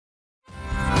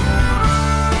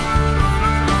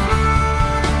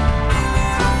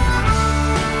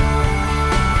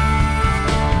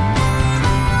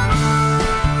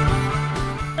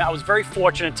very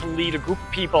fortunate to lead a group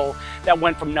of people that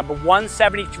went from number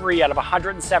 173 out of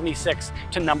 176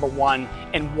 to number 1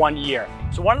 in 1 year.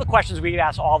 So one of the questions we get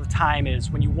asked all the time is,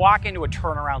 when you walk into a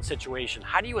turnaround situation,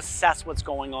 how do you assess what's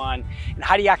going on and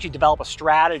how do you actually develop a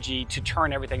strategy to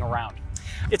turn everything around?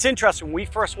 It's interesting, when we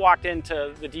first walked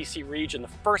into the DC region, the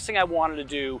first thing I wanted to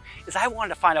do is I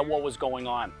wanted to find out what was going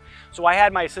on. So I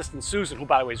had my assistant Susan, who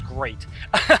by the way is great.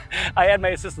 I had my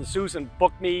assistant Susan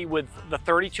book me with the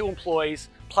 32 employees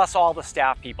plus all the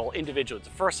staff people individually. It's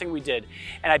the first thing we did.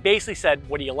 And I basically said,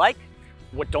 what do you like?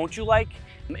 What don't you like?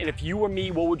 And if you were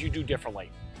me, what would you do differently?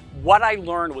 What I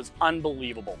learned was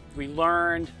unbelievable. We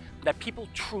learned that people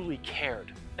truly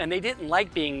cared. And they didn't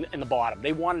like being in the bottom.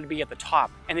 They wanted to be at the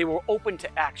top, and they were open to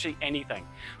actually anything.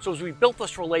 So as we built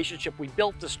this relationship, we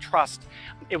built this trust.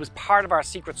 It was part of our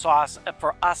secret sauce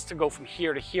for us to go from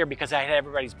here to here because I had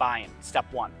everybody's buy-in, step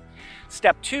one.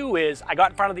 Step two is I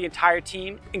got in front of the entire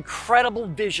team, incredible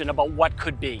vision about what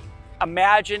could be.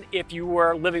 Imagine if you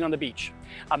were living on the beach.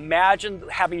 Imagine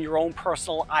having your own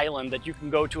personal island that you can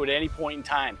go to at any point in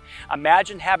time.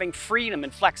 Imagine having freedom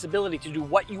and flexibility to do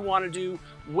what you want to do,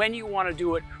 when you want to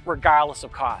do it, regardless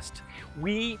of cost.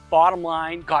 We, bottom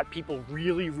line, got people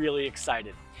really, really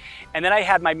excited. And then I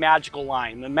had my magical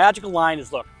line. The magical line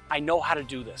is, look, I know how to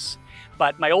do this.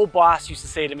 But my old boss used to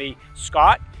say to me,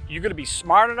 Scott, you're going to be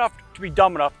smart enough to be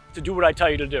dumb enough to do what I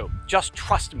tell you to do. Just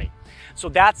trust me. So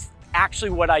that's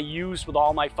actually what I used with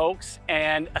all my folks,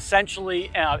 and essentially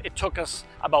it took us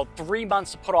about 3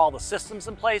 months to put all the systems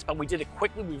in place, but we did it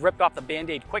quickly. We ripped off the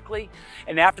Band-Aid quickly,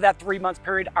 and after that 3-month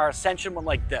period, our ascension went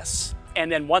like this.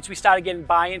 And then once we started getting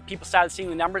buy-in, people started seeing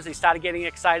the numbers, they started getting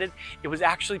excited. It was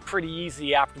actually pretty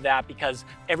easy after that because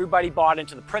everybody bought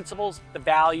into the principles, the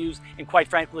values, and quite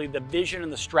frankly, the vision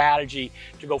and the strategy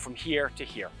to go from here to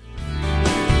here.